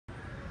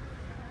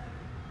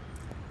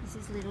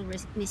This is little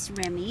Miss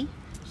Remy.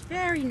 She's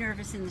very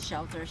nervous in the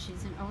shelter.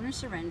 She's an owner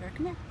surrender.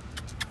 Come here.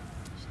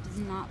 She does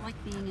not like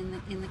being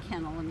in the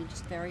kennel. I mean,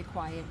 just very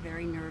quiet,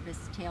 very nervous,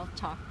 tail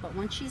tucked. But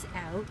once she's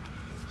out,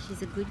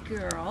 she's a good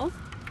girl.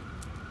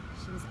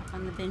 She was up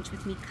on the bench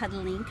with me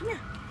cuddling. Come here.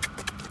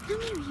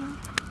 Come here, you.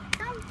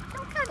 Come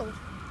cuddle.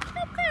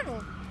 Come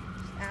cuddle.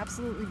 She's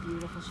absolutely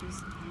beautiful.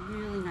 She's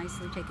really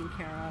nicely taken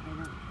care of. I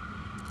don't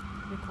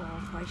recall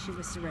why she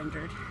was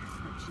surrendered,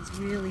 but she's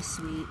really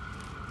sweet.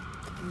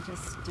 I'm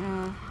just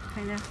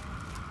kind of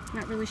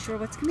not really sure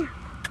what's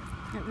going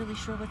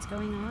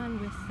on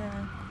with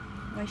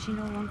why she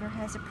no longer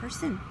has a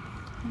person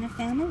and a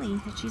family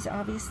that she's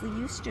obviously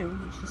used to.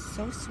 And she's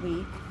so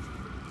sweet.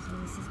 So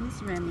this is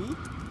Miss Remy.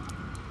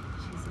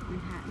 She's at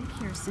Manhattan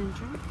Care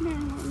Center. Come here,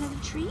 want another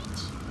treat?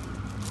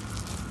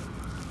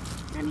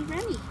 Remy.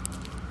 Remy.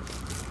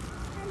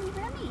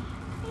 Come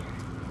here.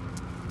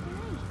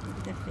 Hi. Look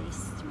at that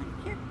face.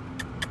 Here.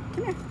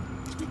 Come here.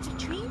 Want a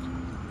treat?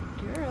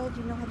 Girl, do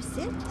you know how to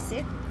sit?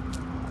 Sit.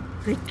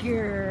 Good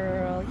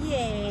girl.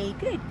 Yay.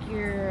 Good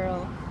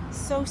girl.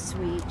 So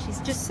sweet. She's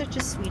just such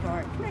a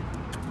sweetheart. Come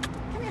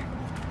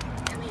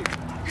here.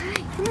 Hi.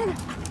 Come on.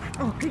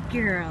 Oh, good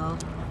girl.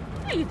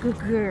 Are you a good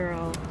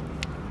girl?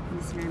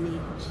 Miss Remy.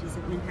 She's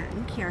at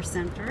Manhattan Care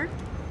Center.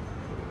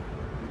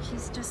 And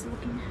she's just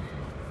looking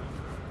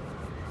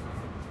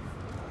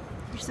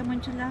for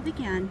someone to love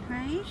again,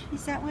 right?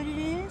 Is that what it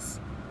is?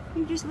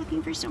 You're just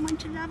looking for someone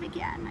to love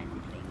again. I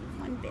don't blame you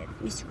one bit.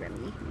 Miss Remy,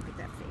 look at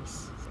that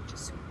face. Such a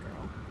sweet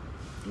girl.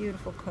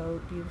 Beautiful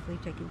coat, beautifully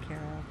taken care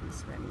of,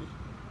 Miss Remy.